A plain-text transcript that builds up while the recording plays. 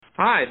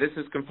Hi, this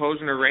is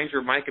composer and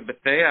arranger Mica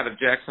Bethea out of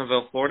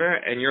Jacksonville, Florida,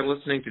 and you're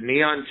listening to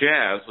Neon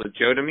Jazz with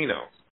Joe Domino.